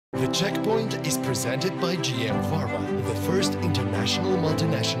The Checkpoint is presented by GM Pharma, the first international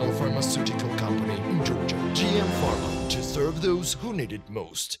multinational pharmaceutical company in Georgia. GM Pharma, to serve those who need it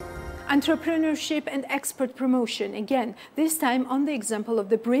most. Entrepreneurship and export promotion, again, this time on the example of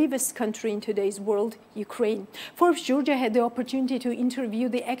the bravest country in today's world, Ukraine. Forbes Georgia had the opportunity to interview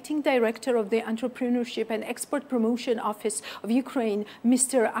the acting director of the Entrepreneurship and Export Promotion Office of Ukraine,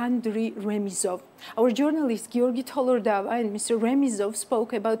 Mr. Andrii Remizov. Our journalist Giorgi Tolordava and Mr. Remizov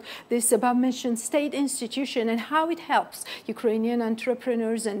spoke about this above-mentioned state institution and how it helps Ukrainian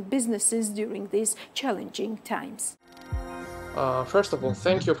entrepreneurs and businesses during these challenging times. First of all,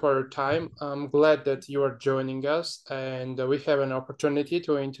 thank you for your time. I'm glad that you are joining us, and we have an opportunity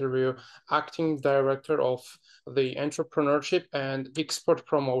to interview acting director of the Entrepreneurship and Export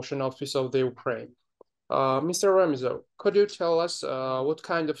Promotion Office of the Ukraine. Mr. Remizov, could you tell us what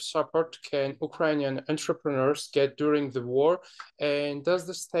kind of support can Ukrainian entrepreneurs get during the war, and does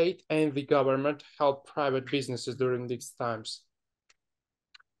the state and the government help private businesses during these times?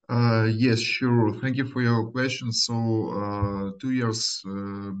 Yes, sure. Thank you for your question. So, 2 years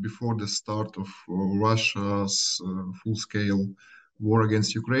before the start of Russia's full-scale war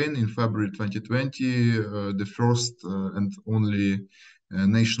against Ukraine in February 2020, the first and only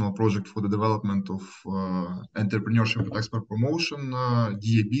national project for the development of entrepreneurship and export promotion,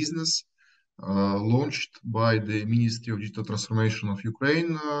 DA Business, launched by the Ministry of Digital Transformation of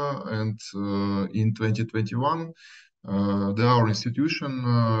Ukraine, and in 2021. Our institution,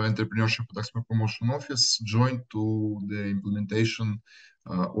 Entrepreneurship and Export Promotion Office, joined to the implementation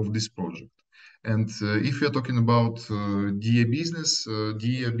of this project. And if we are talking about DA Business,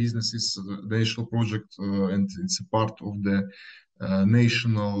 DA Business is the national project, and it's a part of the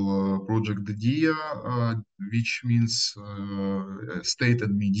national project, the DIA, which means state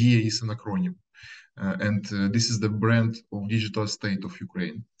and DIA is an acronym. And this is the brand of digital state of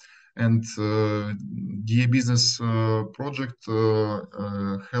Ukraine. And DA Business project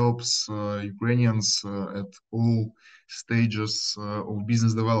helps Ukrainians at all stages of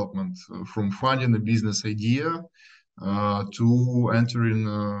business development, from finding a business idea to entering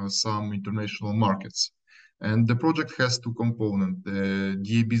some international markets. And the project has two components: the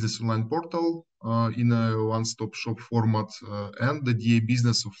DA Business online portal in a one-stop shop format, and the DA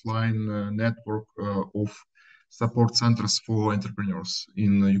Business offline network of support centers for entrepreneurs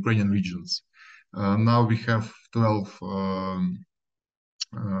in Ukrainian regions. Now we have 12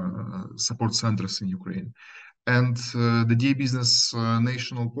 support centers in Ukraine. And the DA Business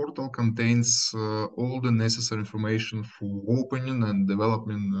national portal contains all the necessary information for opening and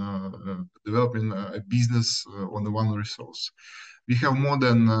developing a business on the one resource. We have more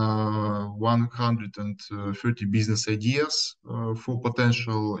than 130 business ideas for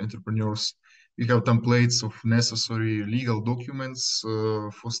potential entrepreneurs. We have templates of necessary legal documents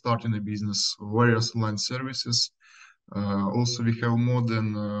for starting a business, various online services. Also, we have more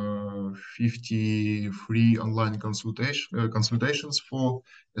than 50 free online consultations for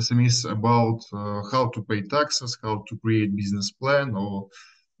SMEs about how to pay taxes, how to create business plan, or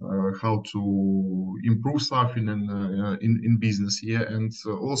how to improve something in business. Yeah, and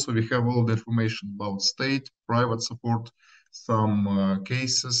also we have all the information about state, private support, some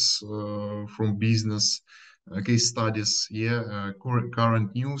cases from business, case studies, current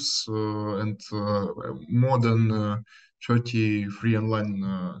news, and more than 30 free online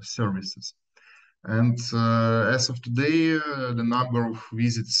services. And as of today, the number of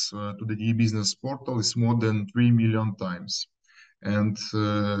visits to the DA Business portal is more than 3 million times. And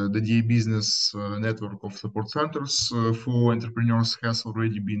the DA Business network of support centers for entrepreneurs has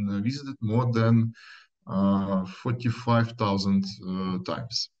already been visited more than 45,000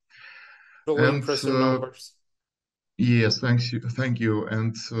 times. Really impressive numbers. Yes, thank you.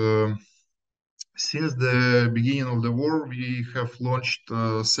 And since the beginning of the war, we have launched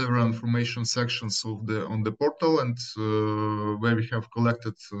several information sections on the portal, and where we have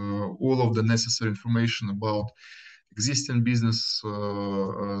collected all of the necessary information about existing business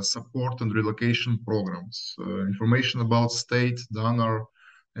support and relocation programs, information about state, donor,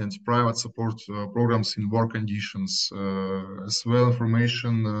 and private support programs in war conditions, as well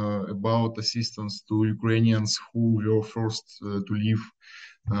information about assistance to Ukrainians who were forced to leave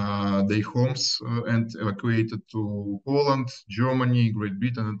their homes and evacuated to Poland, Germany, Great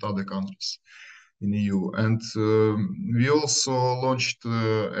Britain, and other countries in EU. And we also launched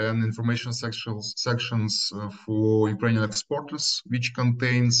an information sections for Ukrainian exporters, which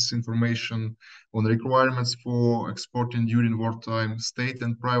contains information on requirements for exporting during wartime, state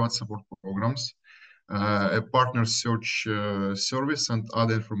and private support programs, a partner search service, and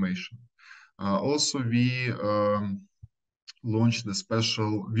other information. Also, we launched a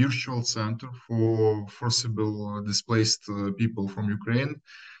special virtual center for forcible displaced people from Ukraine.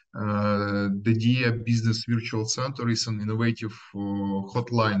 The DIA Business Virtual Center is an innovative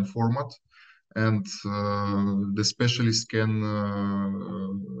hotline format, and the specialist can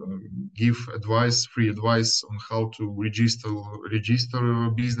give advice, free advice on how to register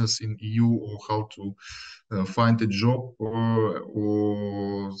a business in EU, or how to find a job,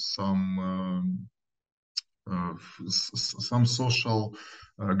 or some social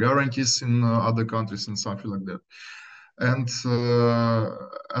guarantees in other countries and something like that. And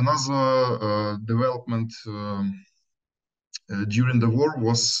another development during the war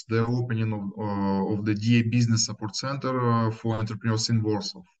was the opening of the DA Business Support Center for entrepreneurs in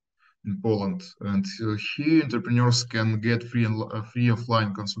Warsaw, in Poland. And here entrepreneurs can get free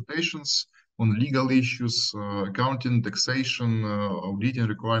offline consultations on legal issues, accounting, taxation, auditing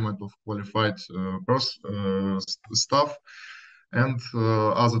requirement of qualified staff, and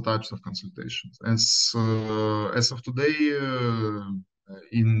other types of consultations. As of today,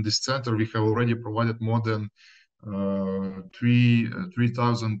 in this center, we have already provided more than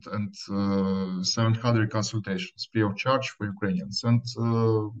 3,700 consultations free of charge for Ukrainians. And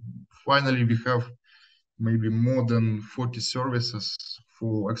finally, we have maybe more than 40 services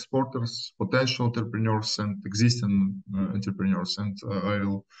for exporters, potential entrepreneurs, and existing entrepreneurs. And I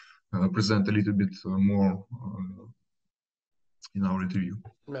will present a little bit more in our interview.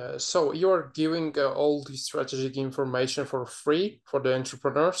 So you're giving all the strategic information for free for the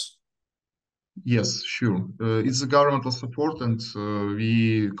entrepreneurs? Yes, sure. It's a governmental support, and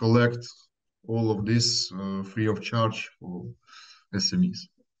we collect all of this free of charge for SMEs.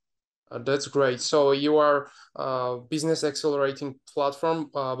 That's great. So you are a business accelerating platform,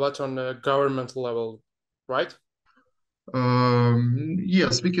 but on a government level, right?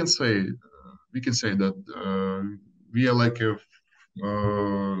 Yes, we can say that we are like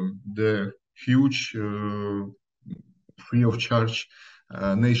the huge free of charge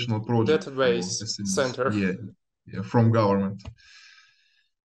national project database center. Yeah, from government.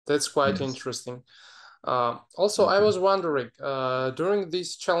 That's quite interesting. Also, I was wondering, during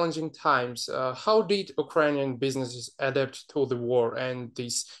these challenging times, how did Ukrainian businesses adapt to the war and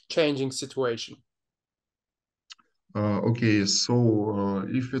this changing situation? Okay, so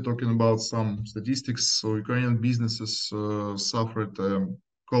if we're talking about some statistics, so Ukrainian businesses suffered a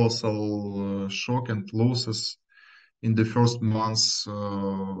colossal shock and losses in the first months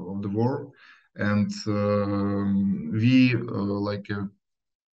of the war, and we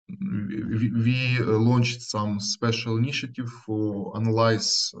launched some special initiative for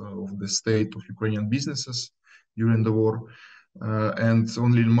analyze of the state of Ukrainian businesses during the war. And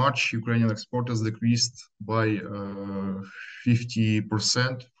only in March, Ukrainian exporters decreased by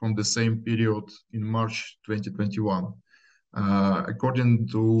 50% from the same period in March 2021. According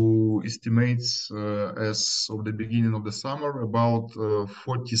to estimates as of the beginning of the summer, about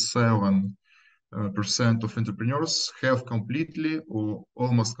 47% of entrepreneurs have completely or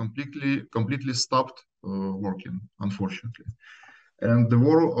almost completely stopped working, unfortunately. And the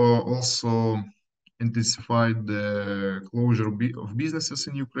war also intensified the closure of businesses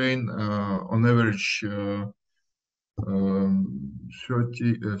in Ukraine. On average,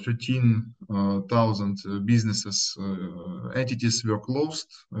 13,000 businesses entities were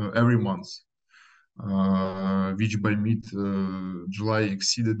closed every month, which by mid-July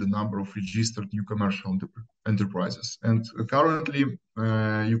exceeded the number of registered new commercial enterprises. And currently,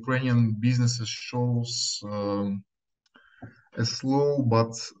 Ukrainian businesses shows a slow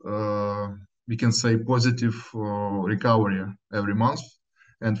but we can say positive recovery every month.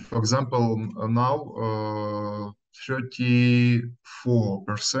 And for example, now 34%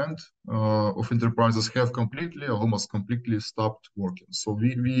 of enterprises have completely or almost completely stopped working. So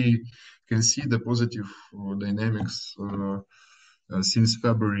we can see the positive dynamics since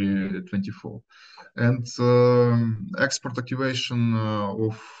February 24. And export activation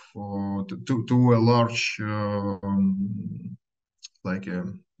to a large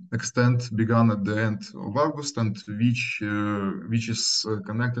extent began at the end of August, and which is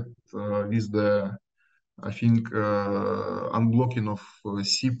connected with the, I think, unblocking of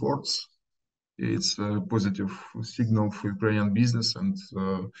seaports. It's a positive signal for Ukrainian business, and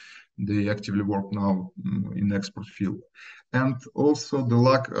they actively work now in export field. And also the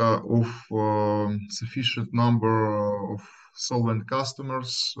lack of sufficient number of solvent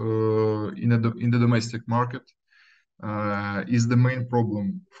customers in the domestic market is the main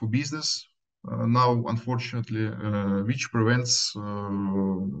problem for business now, unfortunately, which prevents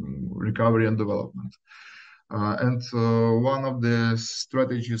recovery and development. And one of the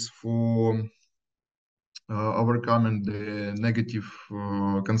strategies for overcoming the negative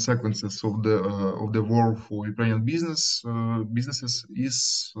consequences of the war for Ukrainian businesses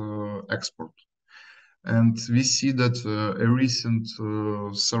is export. And we see that a recent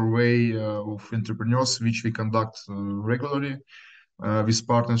survey of entrepreneurs, which we conduct regularly with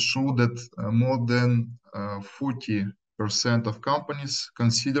partners, show that more than 40% of companies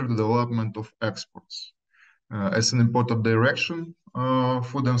consider the development of exports as an important direction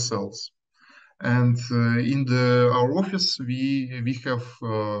for themselves. And in our office, we have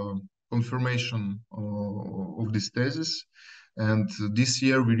confirmation of this thesis. And this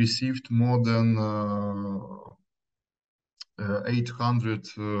year we received more than 800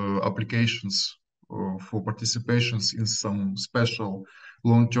 applications for participations in some special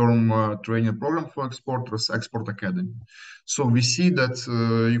long-term training program for exporters, Export Academy. So we see that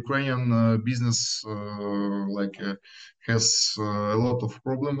Ukrainian business has a lot of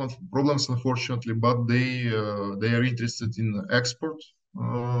problems, unfortunately, but they are interested in export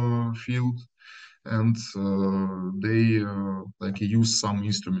field, and they use some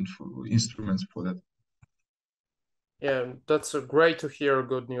instruments for that. Yeah, that's great to hear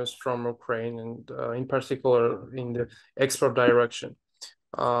good news from Ukraine, and in particular in the export direction.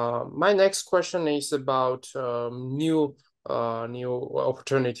 My next question is about new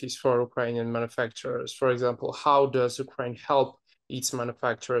opportunities for Ukrainian manufacturers. For example, how does Ukraine help its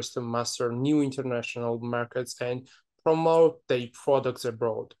manufacturers to master new international markets and promote their products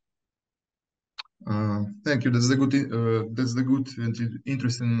abroad? Thank you. That's the good and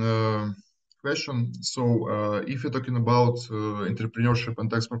interesting question. So, if you're talking about Entrepreneurship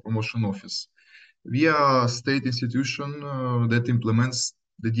and Export Promotion Office, we are a state institution that implements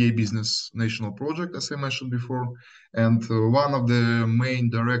the DA Business National Project, as I mentioned before, and one of the main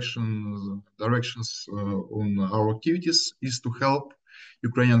directions on our activities is to help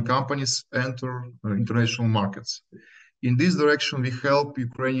Ukrainian companies enter international markets. In this direction, we help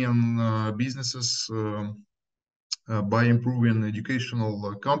Ukrainian businesses by improving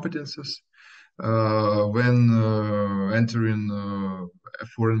educational competences when entering a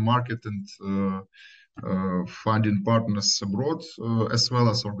foreign market and finding partners abroad, as well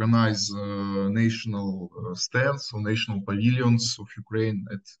as organize national stands or national pavilions of Ukraine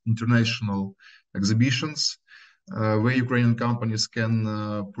at international exhibitions, where Ukrainian companies can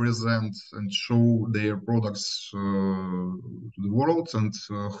present and show their products to the world, and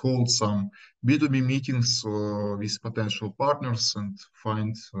hold some B2B meetings with potential partners and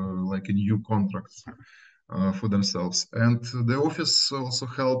find like a new contracts for themselves. And the office also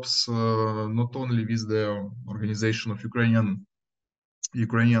helps not only with the organization of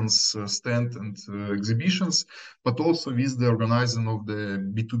Ukrainians stand and exhibitions, but also with the organizing of the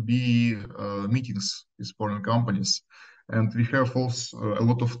B2B meetings with foreign companies. And we have also a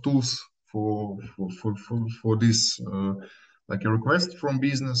lot of tools for this, like a request from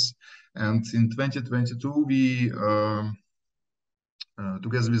business. And in 2022, we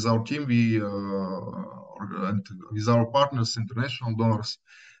together with our team, and with our partners, international donors,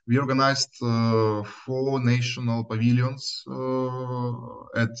 we organized 4 national pavilions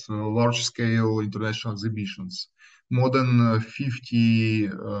at large-scale international exhibitions. More than 50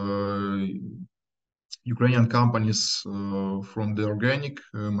 Ukrainian companies from the organic,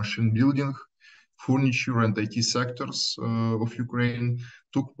 machine building, furniture, and IT sectors of Ukraine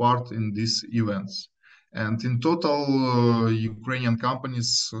took part in these events. And in total, Ukrainian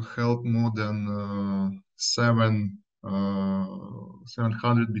companies held more than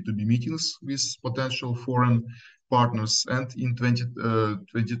 700 B2B meetings with potential foreign partners. And in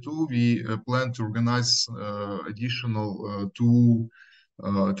 2022, we plan to organize additional two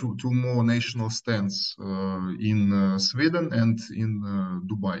more national stands in Sweden and in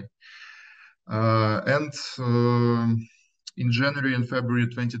Dubai. In January and February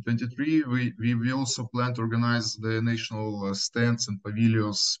 2023, we also plan to organize the national stands and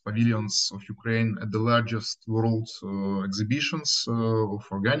pavilions of Ukraine at the largest world exhibitions of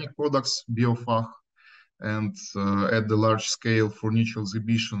organic products, BioFach, and at the large-scale furniture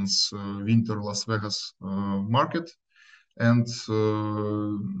exhibitions, Winter Las Vegas market. And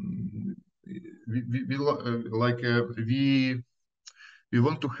we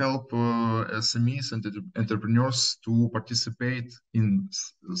want to help SMEs and entrepreneurs to participate in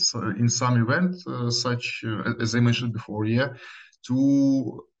some event, such as I mentioned before,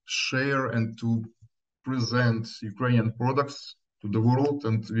 to share and to present Ukrainian products to the world.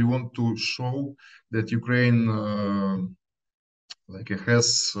 And we want to show that Ukraine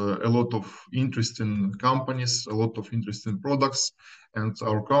has a lot of interesting companies, a lot of interesting products, and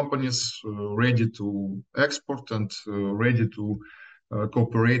our companies ready to export and ready to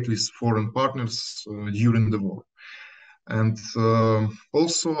cooperate with foreign partners during the war. And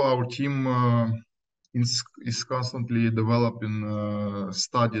also our team is constantly developing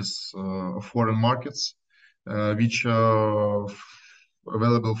studies of foreign markets, which are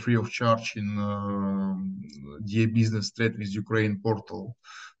available free of charge in DA Business Trade with Ukraine portal.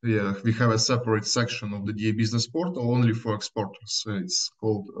 Yeah, we have a separate section of the DA Business portal only for exporters. So it's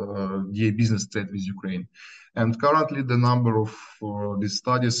called DA Business Trade with Ukraine. And currently the number of these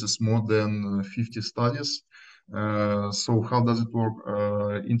studies is more than 50 studies. So how does it work?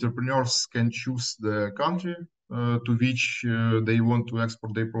 Entrepreneurs can choose the country to which they want to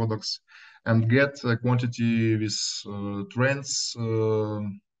export their products and get a quantity with trends,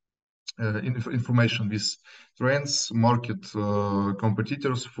 information with trends, market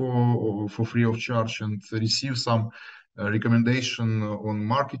competitors for free of charge, and receive some recommendation on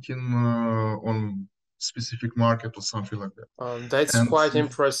marketing on specific market or something like that. That's And quite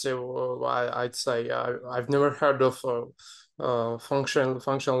impressive. I'd say I've never heard of a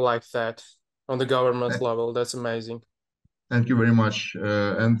function like that on the government level. That's amazing. Thank you very much.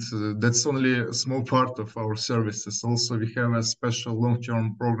 That's only a small part of our services. Also, we have a special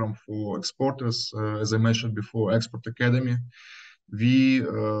long-term program for exporters. As I mentioned before, Export Academy. We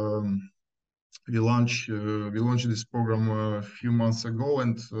launched this program a few months ago,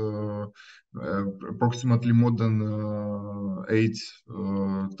 and approximately more than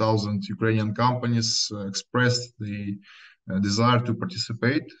 8,000 Ukrainian companies expressed the desire to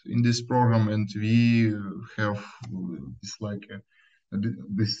participate in this program, and we have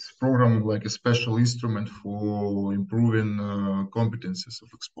this program like a special instrument for improving competencies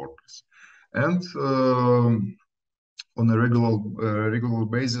of exporters. And on a regular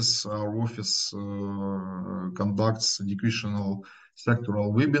basis, our office conducts educational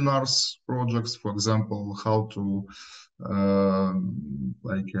sectoral webinars projects. For example, how to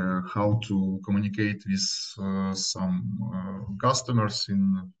communicate with some customers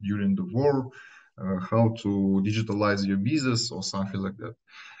during the war, how to digitalize your business or something like that.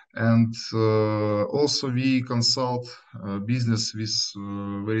 And also we consult business with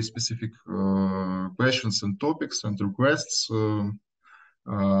very specific questions and topics and requests. For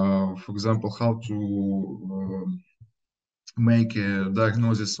example, how to make a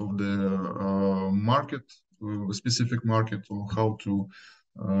diagnosis of the market, a specific market, or how to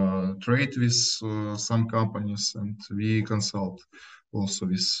trade with some companies. And we consult also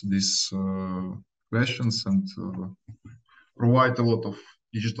with these questions and provide a lot of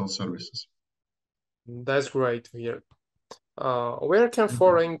digital services. That's great to hear. Where can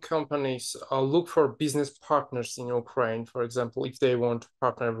foreign companies look for business partners in Ukraine, for example, if they want to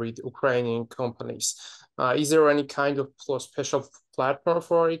partner with Ukrainian companies? Is there any kind of special platform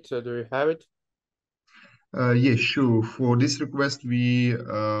for it? Do you have it? Yes, sure. For this request, we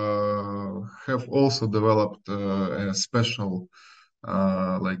have also developed a special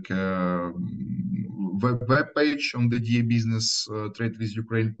web page on the DA Business Trade with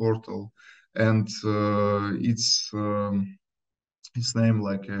Ukraine portal, and its name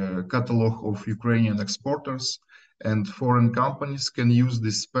like a catalog of Ukrainian exporters, and foreign companies can use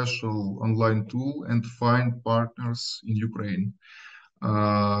this special online tool and find partners in Ukraine.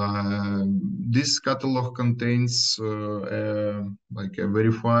 This catalog contains like a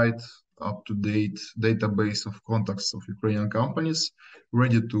verified, up-to-date database of contacts of Ukrainian companies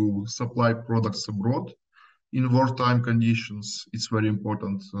ready to supply products abroad in wartime conditions. It's very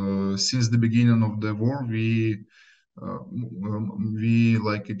important. Since the beginning of the war, we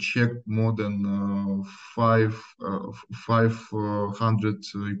checked more than 500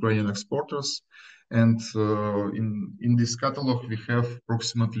 Ukrainian exporters. And in this catalog, we have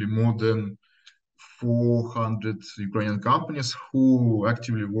approximately more than 400 Ukrainian companies who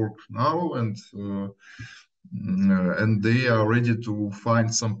actively work now, and they are ready to find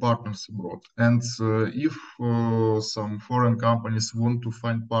some partners abroad. And if some foreign companies want to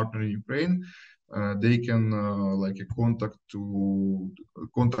find partner in Ukraine, they can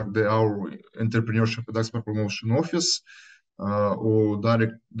contact our Entrepreneurship and Export Promotion Office, or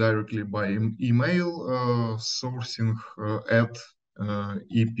directly by email, sourcing at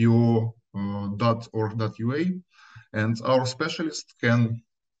epo.org.ua, and our specialist can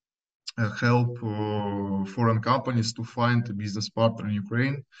help foreign companies to find a business partner in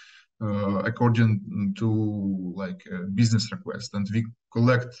Ukraine according to a business request. And we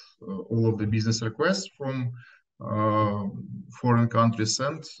collect all of the business requests from foreign countries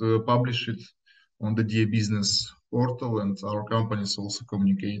and publish it on the DA Business portal, and our companies also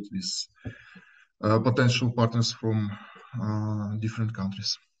communicate with potential partners from different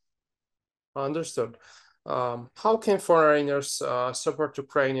countries. Understood. How can foreigners support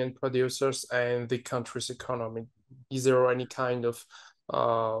Ukrainian producers and the country's economy? Is there any kind of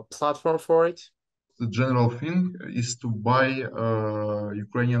platform for it? The general thing is to buy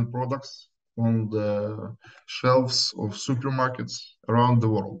Ukrainian products on the shelves of supermarkets around the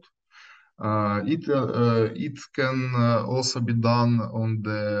world. It can also be done on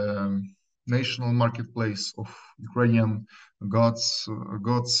the national marketplace of Ukrainian goods,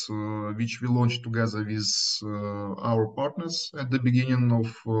 which we launched together with our partners at the beginning of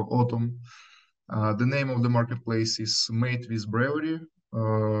autumn. The name of the marketplace is Made with Bravery,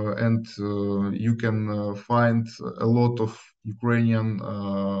 and you can find a lot of Ukrainian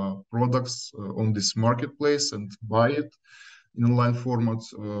products on this marketplace and buy it in online format,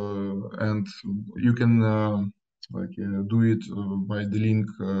 and you can do it by the link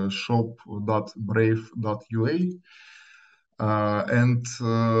shop.brave.ua. And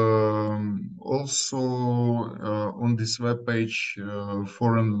also on this web page,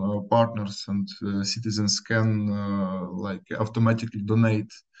 foreign partners and citizens can automatically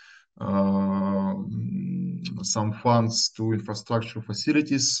donate some funds to infrastructure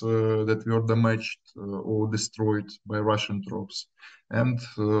facilities that were damaged or destroyed by Russian troops. And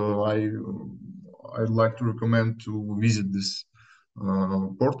I'd like to recommend to visit this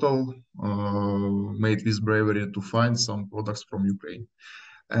portal Made with Bravery to find some products from Ukraine.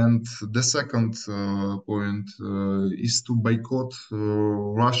 And the second point is to boycott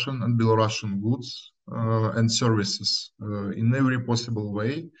Russian and Belarusian goods and services in every possible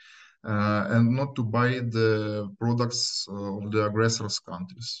way, and not to buy the products of the aggressors'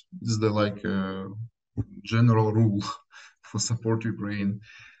 countries. It's the general rule for support Ukraine.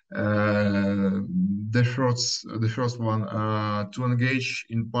 The first one, to engage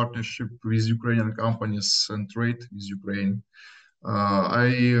in partnership with Ukrainian companies and trade with Ukraine.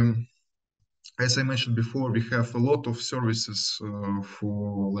 As I mentioned before, we have a lot of services for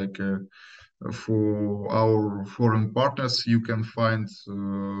our foreign partners. You can find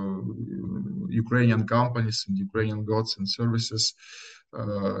Ukrainian companies and Ukrainian goods and services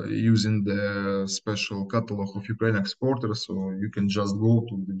using the special catalog of Ukrainian exporters. So you can just go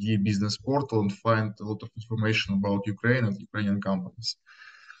to the DE Business portal and find a lot of information about Ukraine and Ukrainian companies.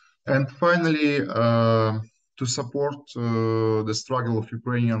 And finally, to support the struggle of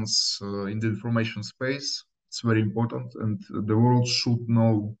Ukrainians in the information space, it's very important, and the world should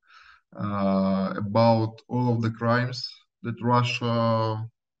know about all of the crimes that Russia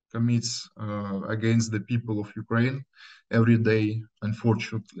commits against the people of Ukraine every day,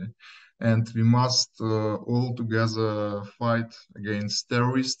 unfortunately. And we must all together fight against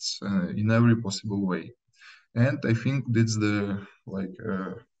terrorists in every possible way. And I think that's the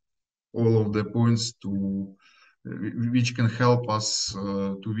all of the points which can help us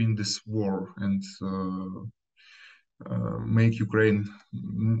to win this war and make Ukraine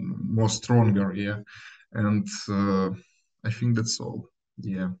more stronger, yeah. And I think that's all.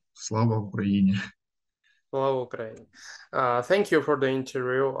 Yeah. Slava Ukraini. Hello, Ukraine. Thank you for the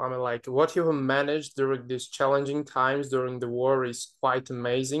interview. I mean, what you have managed during these challenging times during the war is quite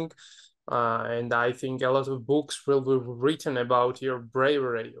amazing. And I think a lot of books will be written about your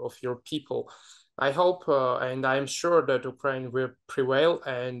bravery of your people. I hope and I'm sure that Ukraine will prevail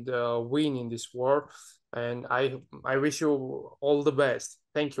and win in this war. And I wish you all the best.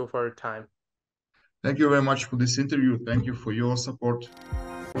 Thank you for your time. Thank you very much for this interview. Thank you for your support.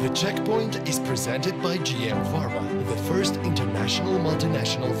 The Checkpoint is presented by GM Pharma, the first international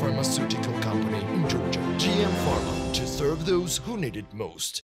multinational pharmaceutical company in Georgia. GM Pharma, to serve those who need it most.